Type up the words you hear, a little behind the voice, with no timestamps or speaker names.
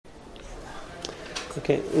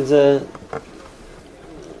Okay, there's a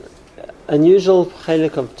unusual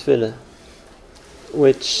chelik of Tefilla,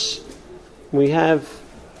 which we have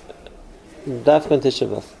dafka on Tisha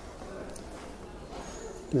B'Av.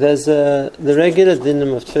 There's the regular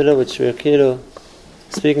dinim of Tefilla, which we're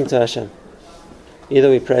speaking to Hashem. Either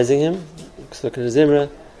we're praising Him,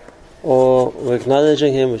 or we're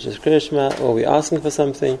acknowledging Him, which is Krishma, or we're asking for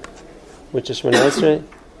something, which is Shemona Esrei.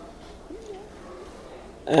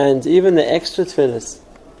 And even the extra tefillas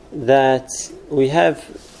that we have,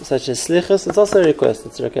 such as slichas, it's also a request.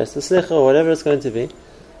 It's a request, a slicha, or whatever it's going to be.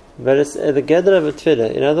 But it's the gather of a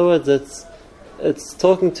tefillah. In other words, it's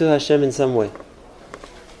talking to Hashem in some way,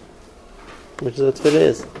 which is what tefillah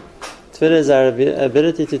is. Tefillah is our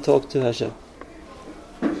ability to talk to Hashem.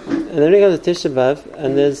 And then we go to Tisha B'Av,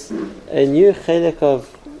 and there's a new chelik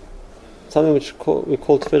of something which we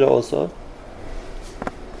call tefillah also.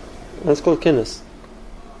 And it's called Kinnos.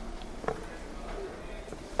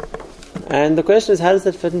 And the question is, how does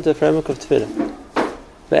that fit into the framework of tefillah?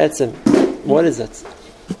 Be'etzim, what is it?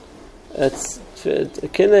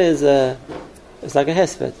 Kinna is it's like a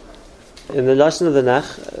hesped. In the lashon of the Nach,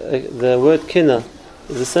 the word kinna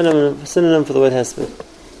is a synonym for the word hesped.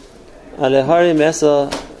 Alehari mesa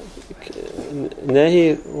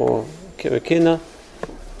nehi or kinna,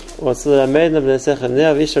 or tzelameidna b'nesecha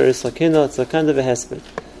nea v'ishar isra kinna. It's a kind of a hesped.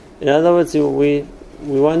 In other words, we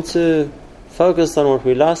want to focus on what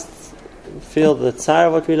we lost, feel the tsar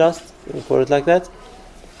of what we lost, we put it like that.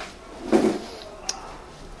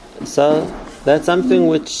 So that's something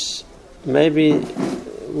which maybe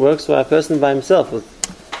works for a person by himself, with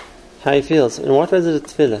how he feels. In what way is it a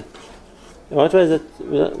tefillah? In what way is it?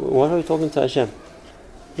 What are we talking to Hashem?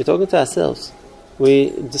 We're talking to ourselves.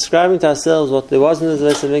 We're describing to ourselves what there was in the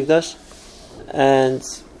Beis Hamikdash, and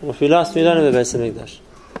what we lost, we don't have a Beis Hamikdash.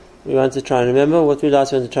 We want to try and remember what we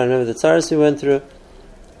lost. We want to try and remember the tzaras we went through.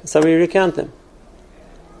 So we recount them.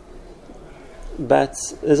 But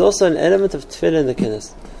there's also an element of tefillah in the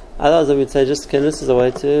Kinnos. Otherwise, I would say just Kinnos is a way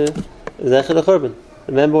to zecher l'churban.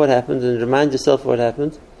 Remember what happened and remind yourself of what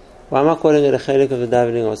happened. Why am I calling it a chelik of the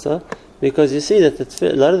davening also? Because you see that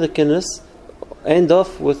a lot of the Kinnos end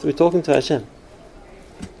off with we're talking to Hashem.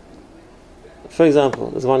 For example,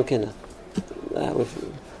 there's one Kinna with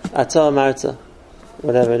Atah Marta,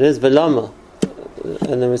 whatever it is, Velama,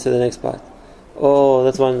 and then we say the next part. Oh,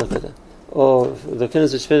 that's one look at it. Oh, the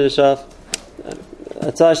Kinnos which finish off.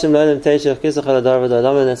 It's the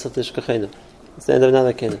end of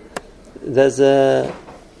another Kinna. There's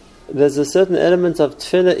a certain element of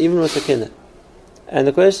tefillah even with the Kinna. And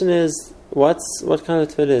the question is, what kind of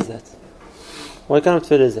tefillah is that? What kind of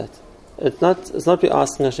tefillah is that? It's not we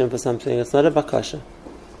asking Hashem for something. It's not a bakasha.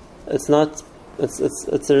 It's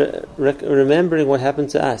a remembering what happened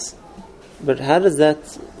to us. But how does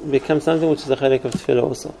that become something which is a chelik of tefillah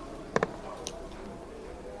also?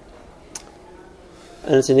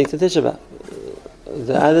 And it's unique to Tisha B'Av.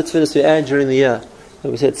 The other tefillahs we add during the year,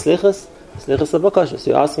 like we said, slichas l'bakasha. So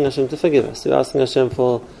you're asking Hashem to forgive us. You're asking Hashem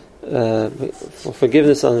for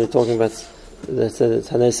forgiveness. And we're talking about the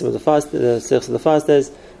Hanesim of the fast, the slichas of the fast days.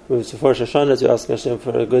 For Rosh Hashanah, you're asking Hashem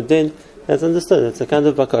for a good din. That's understood. It's a kind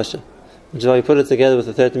of bakasha, which is why we put it together with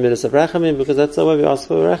the 30 minutes of rachamim, because that's the way we ask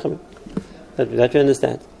for rachamim. That we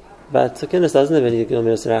understand. But Kinnos doesn't have any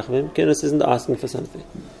minutes of rachamim. Kinnos isn't asking for something.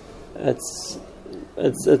 It's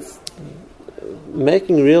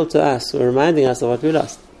making real to us, or reminding us of what we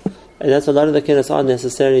lost. And that's a lot of the Kinnos aren't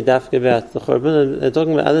necessarily dafka about the Churban, and they're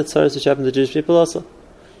talking about other tzaras which happen to Jewish people also.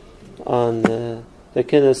 On the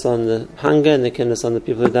Kinnos on the hunger, and the Kinnos on the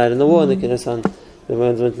people who died in the war, and the Kinnos on the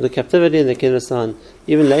ones who went into captivity, and the Kinnos on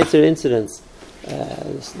even later incidents,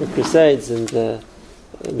 the Crusades and the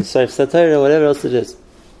Seif Satira, whatever else it is.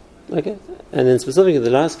 Okay? And then specifically the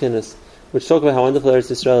last Kinnos, which talk about how wonderful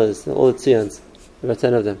Eretz Yisrael is, all the Tzions, about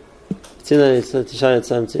 10 of them. Tzina is Tisharet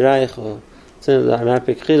Sam Tziraich, or Tzina the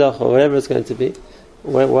Amarpik Chilach, or whatever it's going to be.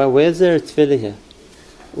 Where's there a tefillah here?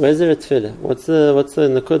 Where's there a tefillah? What's the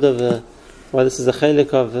nakud of why this is a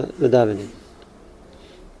chelik of the davening?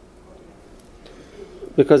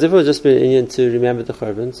 Because if it would just be an Indian to remember the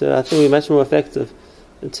Churban, so I think it would be much more effective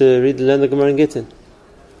to learn the Gemara in Gittin,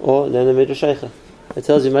 or learn the Midrash Sheicha. It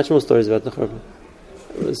tells you much more stories about the Churban.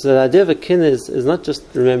 So the idea of a kinna is not just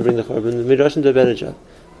remembering the Churban. The Midrashim do a better job.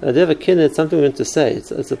 The idea of a kinna is something we want to say.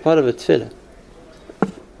 It's a part of a tefillah.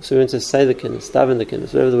 So we want to say the kinna, daven the kinna,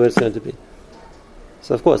 whatever the word is going to be.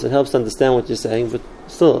 So of course it helps to understand what you're saying, but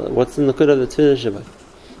still, what's in the nakud of the tefillah Shabbat?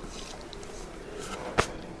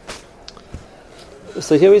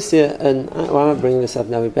 So here we see, and why am I bringing this up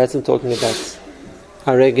now? We've had some talking about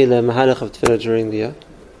our regular mahalach of tefillah during the year,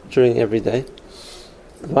 during every day.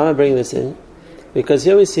 Why am I bringing this in? Because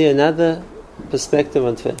here we see another perspective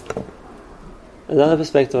on Tefillah.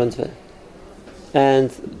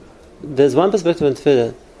 And there's one perspective on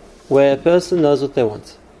Tefillah where a person knows what they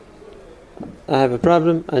want. I have a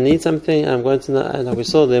problem, I need something, I'm going to know, and like we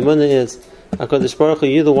saw, the emunah is, HaKadosh Baruch Hu,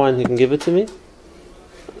 you're the one who can give it to me,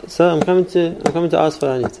 so I'm coming to ask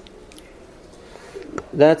what I need.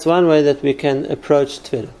 That's one way that we can approach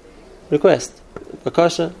Tefillah. Request,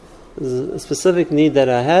 Bakasha, there's a specific need that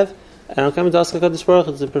I have, and I'm coming to ask HaKadosh Baruch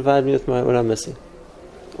Hu to provide me with what I'm missing,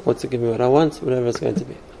 or to give me what I want, whatever it's going to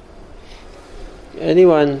be.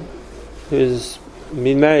 Anyone who's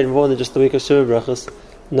been married more than just a week of Shiva Brachos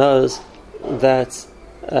knows that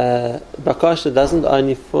Bakasha doesn't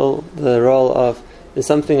only fill the role of there's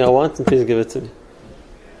something I want and please give it to me.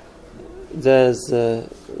 There's I'm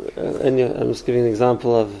just giving an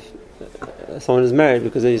example of someone who's married,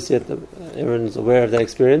 because you see everyone's aware of that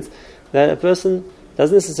experience, that a person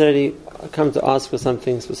doesn't necessarily come to ask for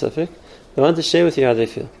something specific. They want to share with you how they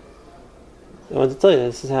feel. They want to tell you,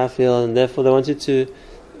 this is how I feel, and therefore they want you to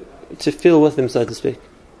feel with them, so to speak.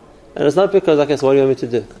 And it's not because, okay, so what do you want me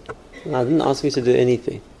to do? No, I didn't ask you to do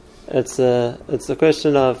anything. It's a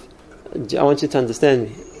question of, I want you to understand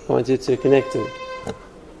me. I want you to connect to me.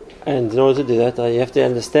 And in order to do that, you have to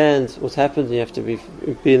understand what's happened. You have to be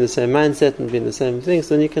in the same mindset and be in the same thing,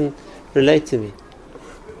 so then you can relate to me.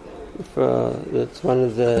 That's one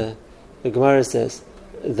of the Gemara says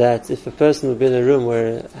that if a person would be in a room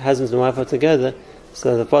where husbands and wife are together,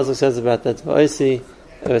 so the pasuk says about that,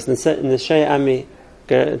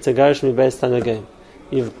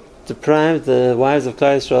 you've deprived the wives of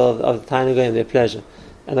Klal Yisrael of the Tanagim, their pleasure.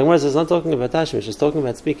 And the Gemara says it's not talking about Tashmish, it's talking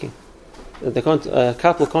about speaking. A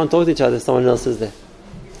couple can't talk to each other if someone else is there.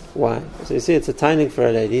 Why? So you see, it's a timing for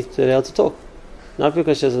a lady to be able to talk. Not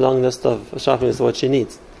because she has a long list of shopping list of what she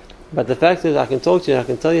needs. But the fact that I can talk to you, I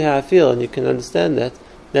can tell you how I feel, and you can understand that,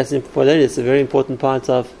 that's for a lady, it's a very important part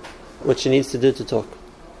of what she needs to do to talk.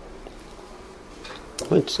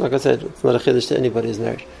 Which, like I said, it's not a chiddush to anybody who's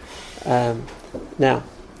married. Now,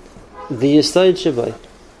 the Yesod Shabai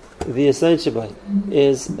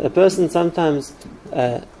is a person sometimes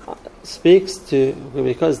speaks to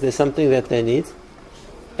because there's something that they need,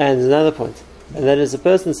 and there's another point, and that is a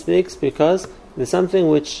person speaks because there's something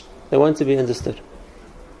which they want to be understood.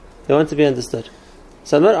 They want to be understood.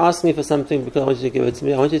 So I'm not asking you for something because I want you to give it to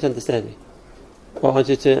me. I want you to understand me. Or I want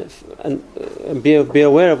you to be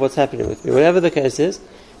aware of what's happening with me. Whatever the case is,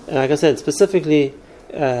 and like I said, specifically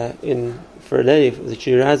for a lady that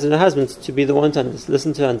she has in her husband, to be the one to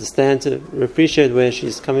listen to, understand, to appreciate where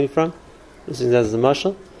she's coming from. This is as a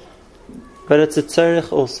mashal. But it's a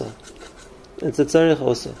tzarich also.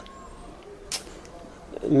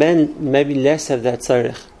 Men maybe less have that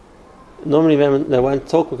tzarich. Normally men, they want to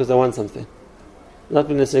talk because they want something. Not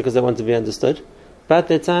necessarily because they want to be understood. But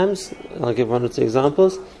there are times, I'll give one or two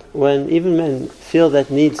examples, when even men feel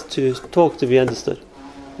that need to talk to be understood.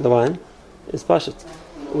 The one is Pashat.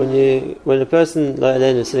 When a person like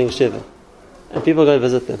Elaine is sitting Shiva, and people go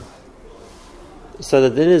visit them. So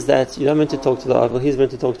the din is that you're not meant to talk to the Avil, he's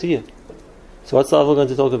meant to talk to you. So what's the Avil going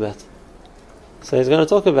to talk about? So he's going to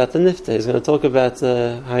talk about the Nifta. He's going to talk about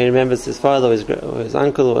how he remembers his father or his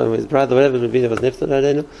uncle or his brother, whatever it would be that was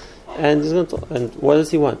Nifta, and he's going to talk. And what does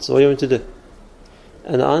he want? So what do you want to do?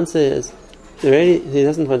 And the answer is, he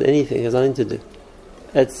doesn't want anything. He has nothing to do.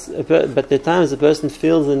 But there are times the person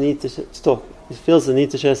feels the need to talk. He feels the need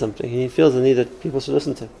to share something. He feels the need that people should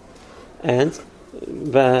listen to. And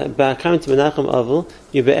by coming to Menachem Avil,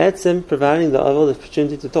 you be'etzem providing the Avil the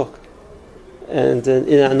opportunity to talk. And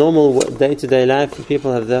in our normal day-to-day life,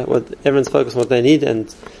 people have everyone's focused on what they need,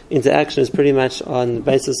 and interaction is pretty much on the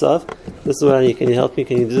basis of, this is what I need, can you help me,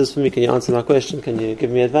 can you do this for me, can you answer my question, can you give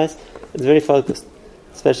me advice? It's very focused,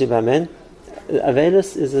 especially by men.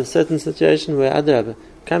 Avelus is a certain situation where Adrabah,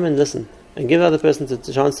 come and listen, and give the other person the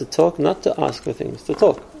chance to talk, not to ask for things, to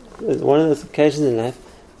talk. One of those occasions in life,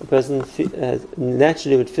 a person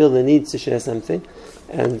naturally would feel the need to share something,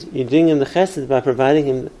 and you're doing him the chesed by providing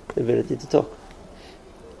him the ability to talk.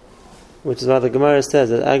 Which is why the Gemara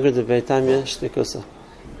says that Agrid of Beitamya Shtikosa.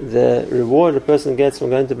 The reward a person gets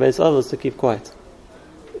from going to Beis Avil is to keep quiet.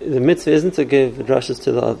 The mitzvah isn't to give drushes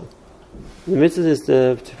to the Avil. The mitzvah is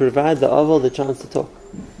to provide the Avil the chance to talk.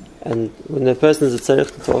 And when the person is a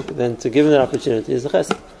tzarich to talk, then to give him that opportunity is a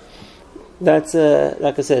chesed. That's,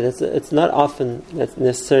 like I said, it's not often that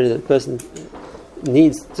necessarily that the person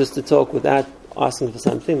needs just to talk without asking for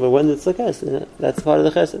something, but when it's the case, that's part of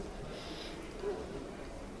the chesed.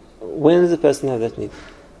 When does the person have that need?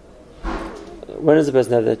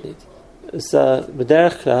 So,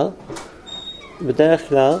 b'derech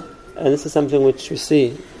klal, and this is something which we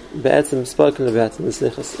see be'etzim spoken about in the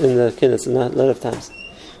Kinnos a lot of times.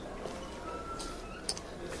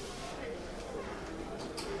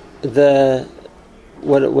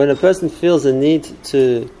 When a person feels a need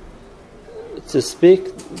to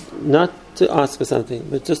speak, not to ask for something,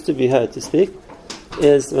 but just to be heard, to speak,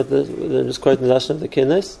 is what just quoting the Lashon of the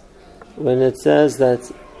Kinnos, when it says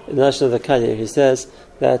that, in the Lashon of the Kadir, he says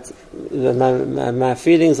that my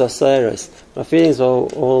feelings are soiros, my feelings are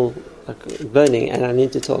all burning, and I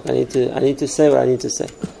need to talk. I need to say what I need to say.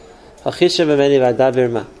 Let me say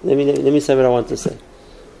what I want to say.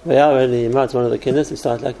 It's one of the Kinnos who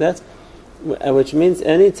start like that, which means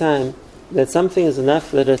any time that something is enough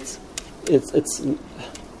that it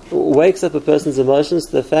wakes up a person's emotions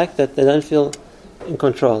to the fact that they don't feel in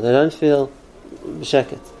control, they don't feel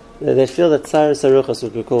b'sheket. They feel that tzara saruchas,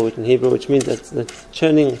 what we call it in Hebrew, which means that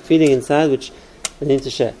churning feeling inside, which they need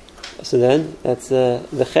to share. So then, that's the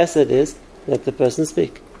chesed is that the person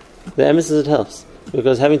speak. The emes is it helps,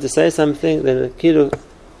 because having to say something, then the kiru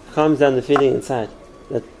calms down the feeling inside.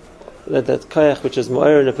 That koyach which is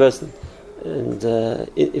more in a person, and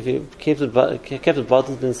if you kept it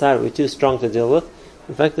bottled inside, it would be too strong to deal with.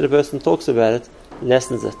 The fact that a person talks about it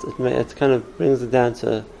lessens it. It kind of brings it down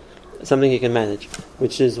to something he can manage,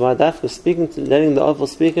 which is why Dafka letting the Oval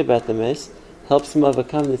speak about the mace helps him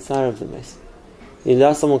overcome the tsar of the mace. He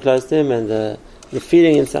allows someone close to him, and the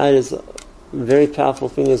feeling inside is a very powerful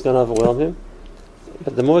thing that's going to overwhelm him.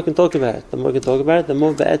 But the more he can talk about it, the more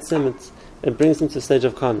be'etzim it brings him to a stage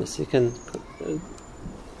of calmness. He can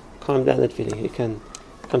calm down that feeling. He can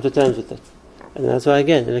come to terms with it. And that's why,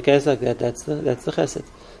 again, in a case like that, that's the chesed.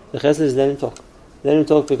 The chesed is let him talk. Let him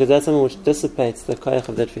talk, because that's something which dissipates the koyach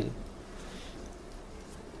of that feeling.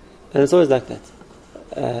 And it's always like that.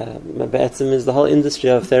 Be'etzim is the whole industry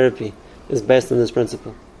of therapy is based on this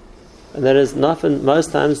principle. And that is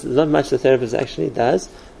most times, not much the therapist actually does,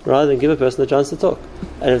 rather than give a person a chance to talk.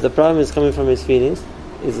 And if the problem is coming from his feelings,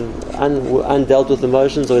 is undealt with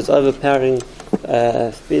emotions, or it's overpowering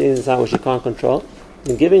feelings inside which he can't control,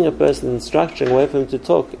 then giving a person instruction, a way for him to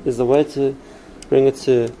talk, is the way to bring it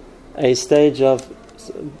to a stage of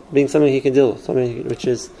being something he can deal with, something which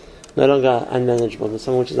is no longer unmanageable, but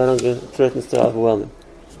something which is no longer threatens to overwhelm him.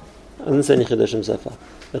 I didn't say any chidushim so far.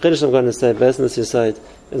 The chiddush I'm going to say, based on this aside,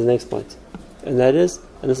 is the next point, and this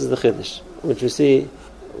is the chiddush, which we see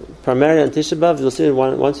primarily on Tisha B'Av. You'll see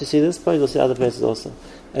once you see this point, you'll see other places also,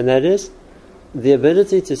 and that is the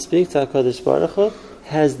ability to speak to HaKadosh Baruch Hu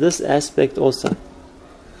has this aspect also.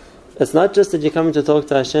 It's not just that you're coming to talk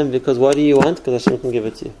to Hashem because what do you want? Because Hashem can give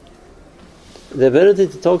it to you. The ability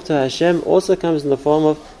to talk to Hashem also comes in the form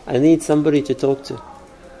of, I need somebody to talk to.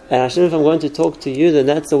 And Hashem, if I'm going to talk to you, then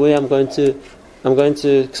that's the way I'm going to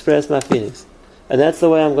express my feelings. And that's the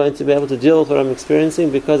way I'm going to be able to deal with what I'm experiencing,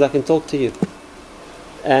 because I can talk to you.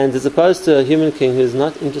 And as opposed to a human king who's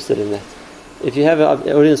not interested in that. If you have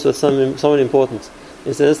an audience with someone important,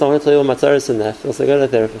 you say, listen, I want to tell you all my tzaros in that, they'll say, go to a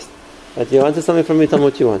therapist. But you wanted something from me, tell me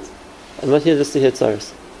what you want. I'm not here just to hear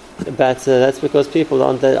tzaros. But that's because people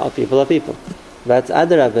are people. But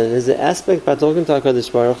Adarabah, there's an aspect by talking to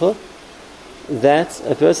HaKadosh Baruch Hu that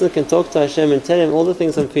a person can talk to Hashem and tell him all the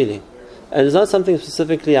things I'm feeling. And it's not something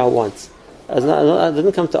specifically I want. I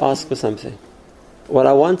didn't come to ask for something. What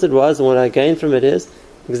I wanted was, and what I gained from it is,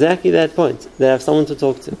 exactly that point. They have someone to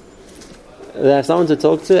talk to. And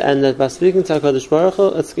that by speaking to HaKadosh Baruch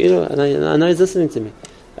Hu, and I know he's listening to me.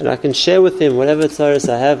 And I can share with him whatever tzaros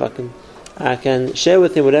I have. I can share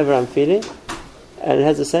with him whatever I'm feeling, and it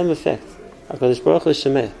has the same effect. HaKadosh Baruch Hu is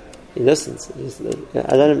shemeh. He listens.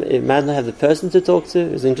 He might not have the person to talk to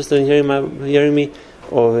who's interested in hearing me,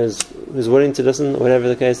 or who's willing to listen, whatever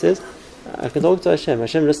the case is. I can talk to Hashem.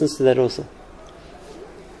 Hashem listens to that also.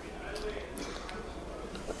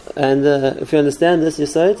 And if you understand this, you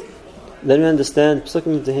say it, then you understand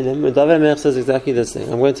Psukim Tehillim. David Melech says exactly this thing.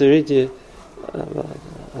 I'm going to read you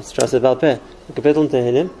Strasser Balpeh, Kapitel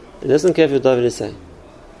Tehillim. Listen carefully what David is saying.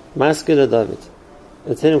 Maskil David.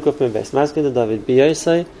 It's Tehillim Kufmin Beis. Maskil David.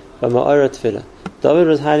 B'yosei b'ma'ora Tefilla. David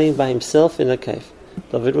was hiding by himself in a cave.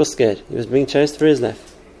 David was scared. He was being chased for his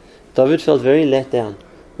life. David felt very let down,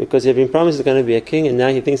 because he had been promised he's going to be a king, and now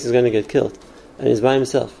he thinks he's going to get killed, and he's by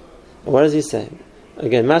himself. And what does he say?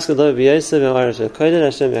 Again, Maskil David b'yosei b'ma'ora Tefilla. Koydel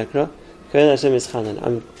Hashem yakra. Koydel Hashem ischanan.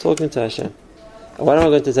 I'm talking to Hashem. And what am I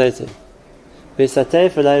going to say to him?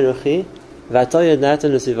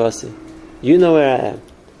 You know where I am.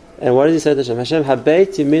 And what does he say to Hashem? Hashem,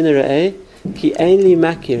 habeit yimina re'eh ki ein li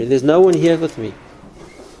makir. There's no one here with me.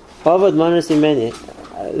 Havad manas imeni.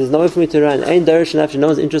 There's no way for me to run. Ein darish nafshi. No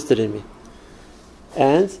one's interested in me.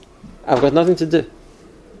 And I've got nothing to do.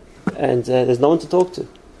 And there's no one to talk to.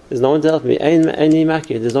 There's no one to help me.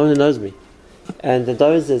 There's no one who knows me. And the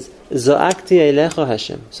David says, Zo'akti eilecho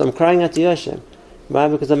Hashem. So I'm crying out to you, Hashem. Why?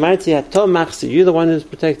 Because you're the one who's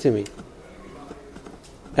protecting me.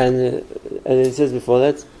 And it says before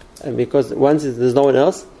that, and because once there's no one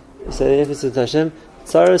else, so if it's to Hashem,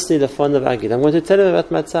 Tzarosni lefon of Agid. I'm going to tell him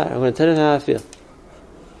about my tzar. I'm going to tell him how I feel.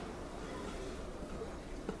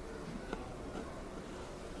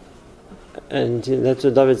 And that's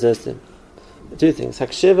what David says to him. Two things.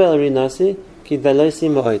 Hakshiva el rinasi ki daloisi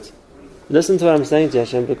ma'od. Listen to what I'm saying to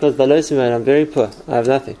Hashem, because daloisi ma'od, I'm very poor. I have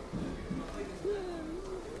nothing.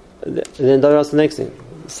 And then David asks the next thing.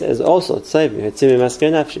 He says also, save me.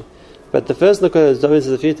 But the first look at it, David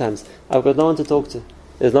says a few times, I've got no one to talk to.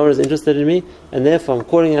 There's no one who's interested in me, and therefore I'm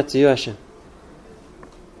calling out to you, Hashem.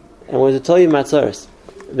 And I'm going to tell you my tzaros.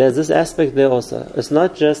 There's this aspect there also. It's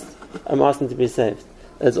not just I'm asking to be saved.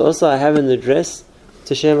 It's also I have an address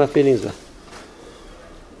to share my feelings with.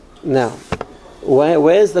 Now,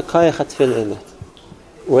 where's the koyach hatfil in that?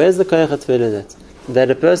 Where's the koyach hatfil in that?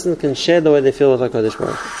 That a person can share the way they feel with HaKadosh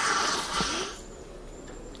Baruch Hu.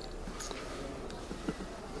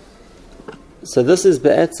 So this is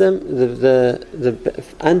be'etzem, the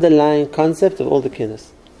underlying concept of all the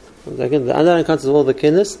kinnos. Again, the underlying concept of all the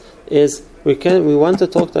kinnos is we want to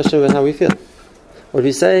talk to Hashem about how we feel. What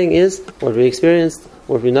we're saying is what we experienced,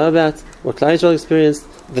 what we know about, what Klal Yisrael experienced,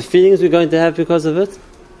 the feelings we're going to have because of it,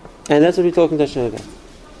 and that's what we're talking to Hashem about.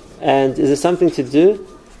 And is there something to do?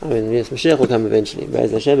 I mean, yes, Mashiach will come eventually,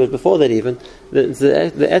 but before that even, the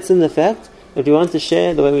etzem, the fact that we want to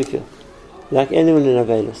share the way we feel, like anyone in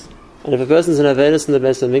Avelis. And if a person's in Avelis in the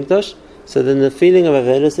Beis HaMikdash, so then the feeling of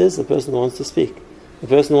Avelis is the person wants to speak. The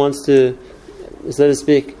person wants to, so to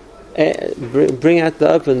speak, bring out the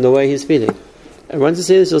open the way he's feeling. And once you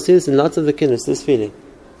see this, you'll see this in lots of the kinnos, this feeling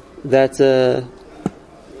that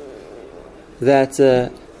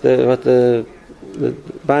what the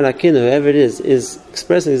Baal HaKinno, whoever it is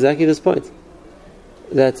expressing exactly this point.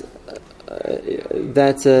 That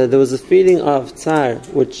there was a feeling of tsar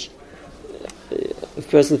which a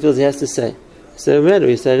person feels he has to say. So no matter,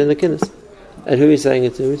 we say it in the kinnos. And who are we saying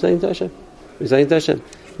it to? We're saying to Hashem. We're saying to Hashem.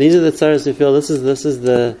 These are the tzaras we feel. This is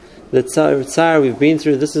the tsar we've been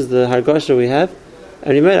through. This is the hargosha we have.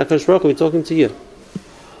 And we made HaKadosh Baruch Hu, we're talking to you.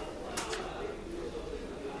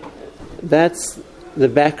 That's the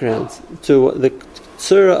background to the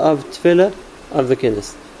tzura of Tefilla of the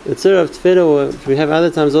kinnos. The tzura of Tefilla, which we have other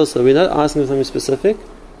times also, we're not asking for something specific.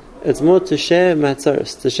 It's more to share my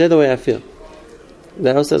tzaras, to share the way I feel.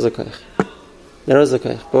 That also is a koich.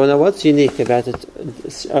 But now what's unique about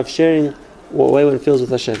it, of sharing what way one feels with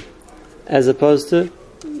Hashem, as opposed to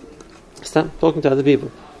stop talking to other people?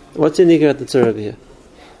 What's unique about the tzura over here?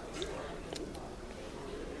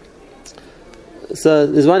 So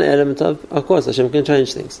there's one element of course, Hashem can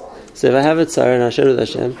change things. So if I have a tzara and I share with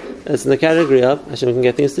Hashem, it's in the category of Hashem can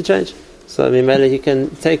get things to change. So I mean, maybe He can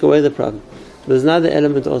take away the problem. But there's another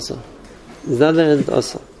element also.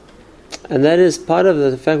 And that is part of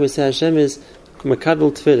the fact we say Hashem is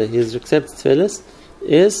makabel tefillah. He accepts tefillahs.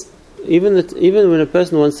 Is even when a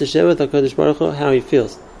person wants to share with HaKadosh Baruch Hu how he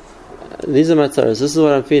feels. These are my tzaras. This is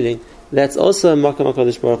what I'm feeling. That's also a makam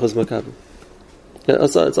HaKadosh Baruch Hu's makabel.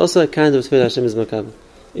 It's also a kind of tefillah Hashem is makabel.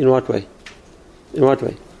 In what way?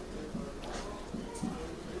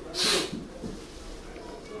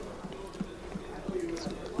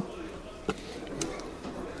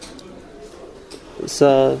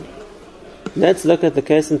 So let's look at the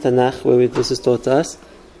case in Tanakh where this is taught to us.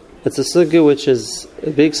 It's a sugya which is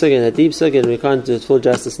a big sugya and a deep sugya, and we can't do it full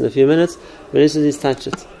justice in a few minutes, but let's at least touch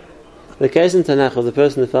it. The case in Tanakh of the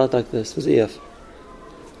person who felt like this was Eov.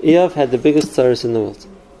 Eov had the biggest tzaros in the world.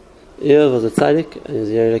 Eov was a tzaddik, and he was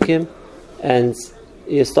a Yerei Elokim, and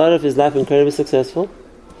he started off his life incredibly successful,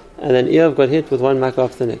 and then Eov got hit with one makkah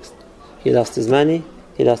after the next. He lost his money,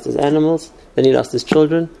 he lost his animals, then he lost his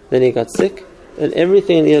children, then he got sick, and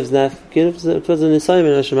everything in Eov's life, it was an Nisayim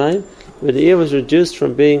in Hashemayim, where the Eov was reduced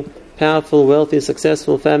from being powerful, wealthy,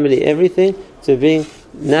 successful, family, everything, to being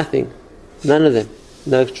nothing. None of them.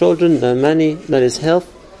 No children, no money, not his health.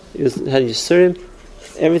 He had Yisurim.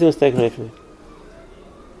 Everything was taken away from him.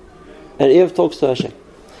 And Eov talks to Hashem.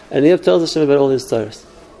 And Eov tells Hashem about all his stories.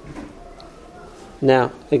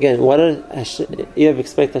 Now, again, what did Eov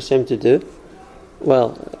expect Hashem to do?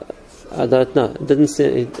 Well, I don't know. It didn't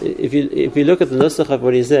say. If you look at the nusach of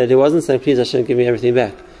what he said, he wasn't saying, "Please Hashem, give me everything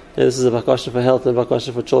back." And this is a bakasha for health, and a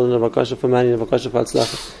bakasha for children, and a bakasha for money, and a bakasha for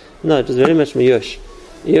atzlacha. No, it was very much miyush.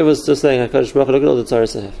 He was just saying, "HaKadosh Baruch Hu, look at all the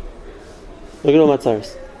tzaras I have. Look at all my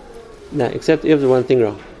tzaras." Now, except you have the one thing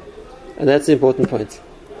wrong, and that's the important point.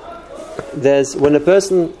 When a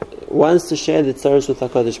person wants to share the tzaros with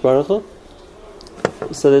HaKadosh Baruch Hu,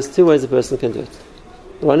 so there's two ways a person can do it.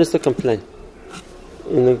 One is to complain.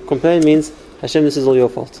 And the complain means, Hashem, this is all your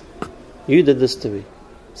fault. You did this to me,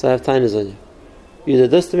 so I have kindness on you. You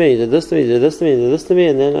did this to me, you did this to me, you did this to me, you did this to me,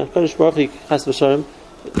 and then HaKadosh Baruch Hu, chas v'shalom,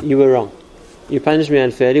 you were wrong. You punished me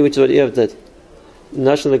unfairly, which is what Eov did. In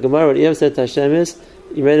the Gemara, what Eov said to Hashem is,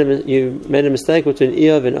 you made a mistake between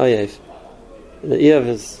Eov and Oyev. The Eov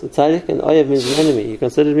is a tzaddik, and Oyev means an enemy. You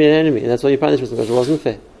considered me an enemy, and that's why you punished me, because it wasn't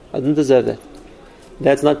fair. I didn't deserve that.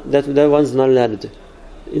 That one's not allowed to do.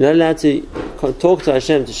 You're not allowed to talk to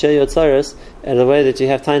Hashem, to share your tzaros in a way that you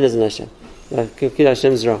have kindness in Hashem.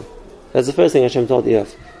 Hashem's wrong. That's the first thing Hashem told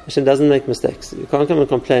Eov. Hashem doesn't make mistakes. You can't come and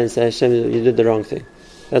complain and say, Hashem, you did the wrong thing.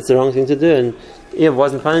 That's the wrong thing to do, and Eov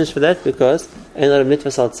wasn't punished for that because ain't not a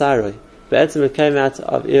mitzvah sal tzaroi. But it came out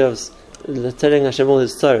of Eov's telling Hashem all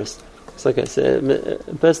his tzaros. So, okay, so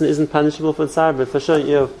a person isn't punishable for tzar, but for sure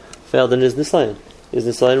Eov failed in his nisayon. His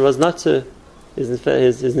nisayon was not to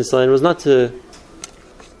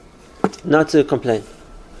not to complain.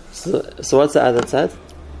 So what's the other side?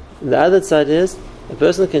 The other side is a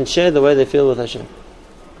person can share the way they feel with Hashem.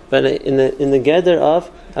 But in the gather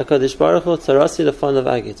of HaKadosh Baruch Hu tzarasi lefon of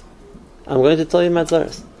agid. I'm going to tell you my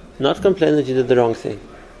tzaros. Not complain that you did the wrong thing.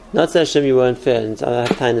 Not say, Hashem, you weren't fair and I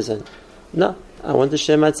have kindness on you. No, I want to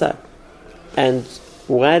share my tzar. And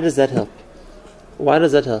why does that help? Why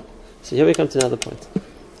does that help? So here we come to another point.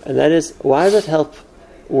 And that is, why does it help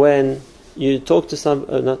when you talk to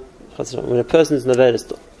when a person is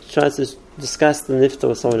nevedes, tries to discuss the nifta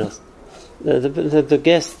with someone else? The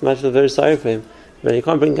guest might feel very sorry for him, but he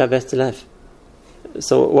can't bring guy back to life.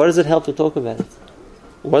 So what does it help to talk about it?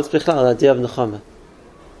 What's the idea of nechama?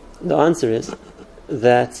 The answer is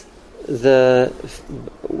that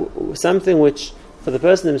something which for the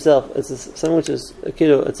person himself it's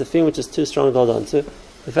a thing which is too strong to hold on to.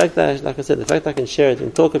 The fact that, like I said, I can share it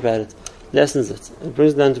and talk about it lessens it. It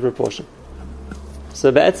brings it down to proportion.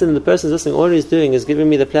 So Ba'atzim, the person listening, all he's doing is giving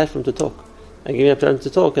me the platform to talk. And giving me a platform to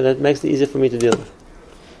talk, and that makes it easier for me to deal with.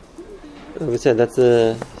 Like we said, that's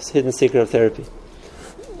a hidden secret of therapy.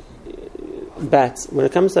 But when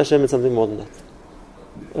it comes to Hashem, it's something more than that.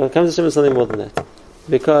 When it comes to Hashem, it's something more than that.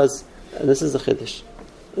 Because, and this is the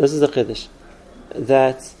Chiddush,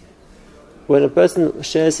 that when a person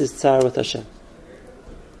shares his tzar with Hashem,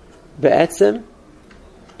 Be'etzem,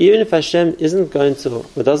 even if Hashem isn't going to,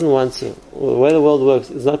 or doesn't want to, or the way the world works,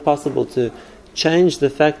 it's not possible to change the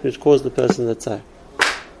fact which caused the person the tzar.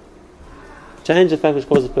 Change the fact which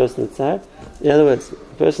caused the person the tzar. In other words,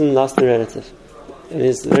 the person lost a relative, and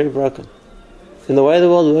is very broken. In the way the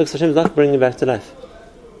world works, Hashem is not bringing him back to life.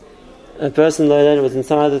 A person was in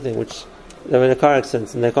some other thing, which they were in a car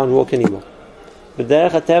accident and they can't walk anymore. But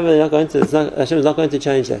Derech HaTeva, Hashem is not going to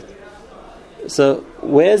change that. So,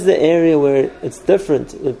 where's the area where it's different?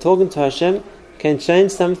 That talking to Hashem can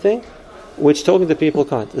change something which talking to people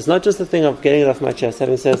can't. It's not just the thing of getting it off my chest,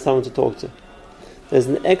 having said someone to talk to. There's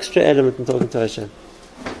an extra element in talking to Hashem.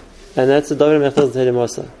 And that's the David Mechtel's Tehillim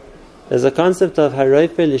Osa. There's a concept of Haroife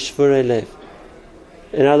Lishvurei Lev.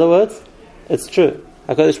 In other words, it's true.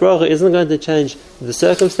 HaKadosh Baruch Hu isn't going to change the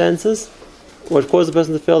circumstances what caused the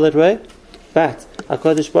person to feel that way, but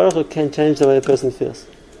HaKadosh Baruch Hu can change the way a person feels.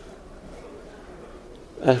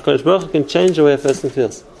 HaKadosh Baruch Hu can change the way a person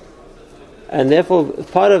feels. And therefore,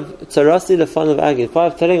 part of tzarasi lefon of agid,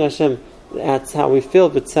 part of telling Hashem that's how we feel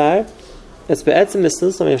b'tzar, it's be'etzim is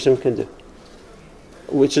still something Hashem can do,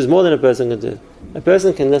 which is more than a person can do. A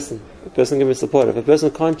person can listen, a person can be supportive. A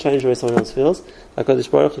person can't change the way someone else feels,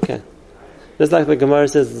 HaKadosh Baruch Hu can. Just like the Gemara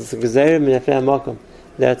says, it's a gezeira min afei hamakom,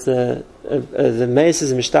 that the mace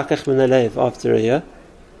is mishtakach min alev after a year.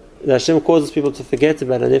 That Hashem causes people to forget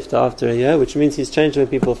about a nifta after a year, which means He's changed the way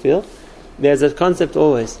people feel. There's that concept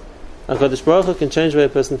always. HaKadosh Baruch Hu can change the way a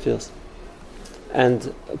person feels.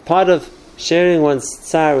 And part of sharing one's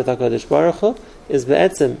tsar with HaKadosh Baruch Hu is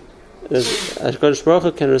be'etzim. HaKadosh Baruch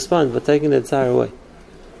Hu can respond by taking the tsar away.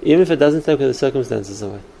 Even if it doesn't take the circumstances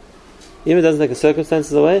away. Even if it doesn't take the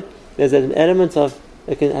circumstances away, there's an element of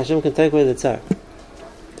Hashem can take away the tsar.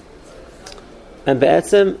 And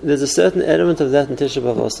be'etzim, there's a certain element of that in Tisha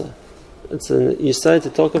B'Av also. It's you started to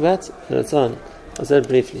talk about, and it's on. I'll say it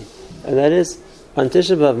briefly. And that is, on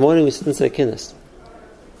Tisha B'Av morning we sit and say Kinnos.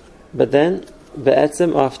 But then,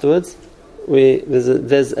 be'etzim afterwards,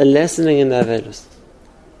 there's a lessening in the Avedus.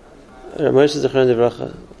 Moshe Zichron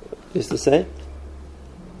Devracha used to say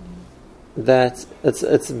that it's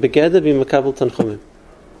begeder b'makabel tanchumim.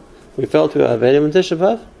 We felt we were Avedim on Tisha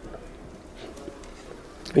B'Av.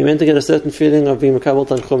 We meant to get a certain feeling of being makabel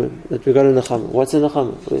tanchumim, that we got in the Nechama. What's in the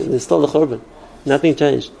Nechama? There's still the Churban. Nothing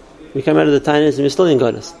changed. We come out of the Tainis and we're still in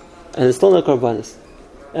Goddess. and it's still no korbanos.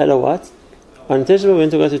 Ella what? On Tisha B'Av, we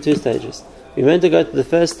went to go through 2 stages. We went to go to the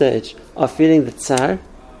first stage of feeling the tsar,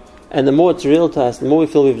 and the more it's real to us, the more we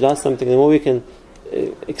feel we've lost something, the more we can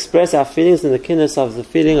express our feelings in the kinnos of the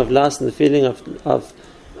feeling of loss and the feeling of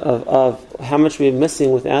how much we're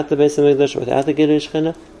missing without the Beis HaMikdash, without the Gilui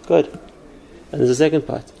Shechina. Good. And there's a second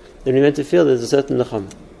part. Then we meant to feel there's a certain nechama.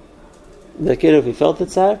 The kid, if we felt the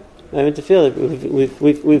tsar, we meant to feel it.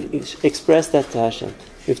 We've expressed that to Hashem.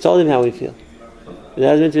 We've told him how we feel.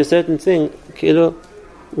 That was meant to be a certain thing. Kilo,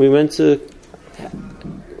 we went to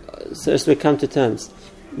we come to terms.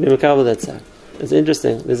 We makabel that tsar. It's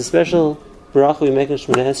interesting. There's a special bracha we make in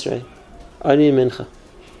Shmoneh Esrei. Ani mincha.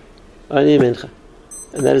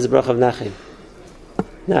 And that is the bracha of Nachem.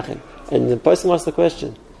 And the person asks the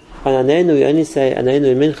question, on Anenu we only say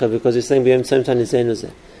Anenu mincha because we're saying B'yom Tzom Tani Zenu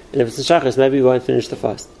Zeh. And if it's a Shachris, maybe we won't finish the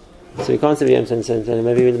fast. So we can't say B'yom Tzom Tani.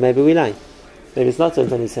 Maybe we're lying. Maybe it's not Tzom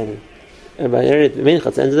Tani Zenu. And by mincha,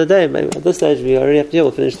 at the end of the day, maybe at this stage we already have to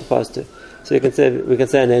we'll finish the fast too. So we can say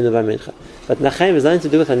Anenu by mincha. But Nachem has nothing to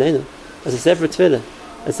do with Anenu. It's a separate tefillah.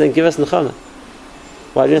 It's saying give us nechama.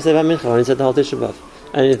 Why didn't you say by mincha? Why didn't you say the whole Tisha B'Av?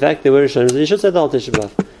 And in fact, they were shown that you should say the whole Tisha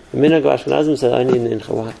B'Av. The minhag of Ashkenazim said only in mincha.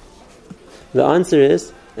 Why? The answer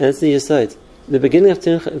is, and it's the Yesod. The beginning of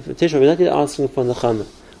Tisha B'Av, we're not asking for nechama.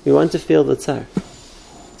 We want to feel the tsar.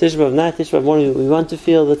 Tisha B'Av night, Tisha B'Av morning, we want to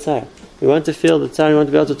feel the tsar. We want to feel the tsar. We want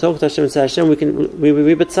to be able to talk to Hashem and say, Hashem, we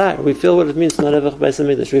b'tzar. We feel what it means to not have a Beis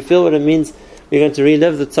HaMikdash. We feel what it means. We're going to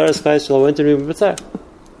relive the tzaras Chai Yisrael. We're going to be b'tzar.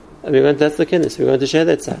 And that's the kinnis. We're going to share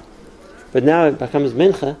that tsar. But now it becomes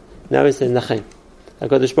mincha. Now we say nachem.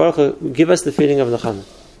 HaKadosh Baruch Hu, give us the feeling of nechama.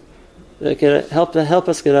 Help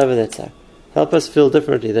us get over that tsar. Help us feel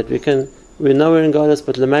differently. That we know we're in Godus,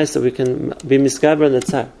 but lemaisa we can be miskaber in the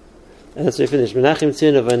tsar. And that's where we finish. Menachem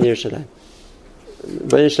Tzion of Ani Yerushalayim.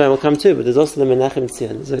 Bnei Yisrael will come too, but there's also the Menachem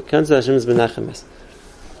Tzion. There's a concept of Hashem's Menachem.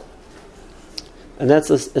 And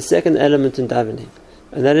that's a second element in davening.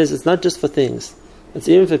 And that is, it's not just for things. It's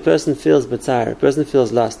even if a person feels b'tzar, a person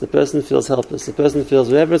feels lost, a person feels helpless, a person feels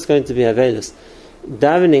whatever it's going to be, avelus.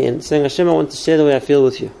 Davening and saying, Hashem, I want to share the way I feel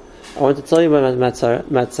with you. I want to tell you about my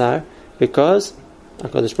tzar, because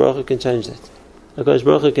HaKadosh Baruch Hu can change that. HaKadosh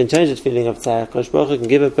Baruch Hu can change that feeling of tzar. HaKadosh Baruch Hu can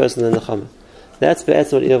give a person the nechama. That's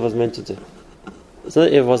what Eov was meant to do. It's not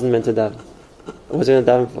that Eov wasn't meant to daven. What was he going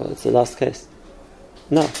to daven for? It's the last case.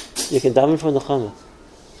 No. You can daven for nechama.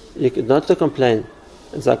 You could not to complain.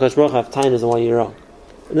 It's like HaKadosh Baruch Hu have time and why you're wrong.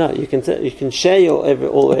 No, you can share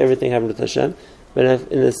everything happened with Hashem, but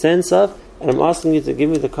in the sense of, and I'm asking you to give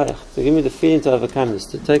me the koyach, to give me the feeling to overcome this,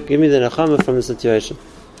 give me the nechama from the situation,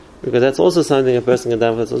 because that's also something a person can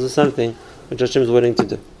daven for. That's also something which Hashem is willing to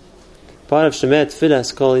do. Part of Shemeh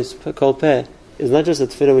Tefillah Kol Peh is not just a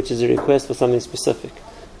tefillah which is a request for something specific.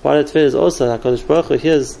 Part of tefillah is also HaKadosh Baruch Hu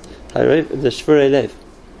hears the Shvurei Lev.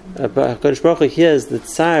 HaKadosh Baruch Hu hears the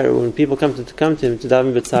tsar when people come to him to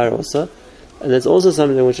daven b'tzar also, and that's also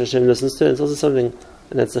something which Hashem listens to. And it's also something,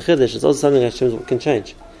 and that's the chiddush. It's also something Hashem can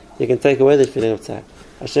change. He can take away the feeling of tsar.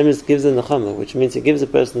 Hashem gives the nechama, which means He gives a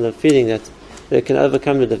person the feeling that they can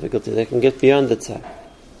overcome the difficulty, they can get beyond the tsar.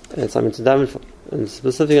 And it's something to daven for. And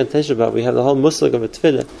specifically on Tisha B'Av, we have the whole muslig of a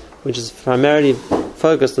tefillah, which is primarily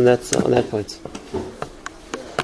focused on that point.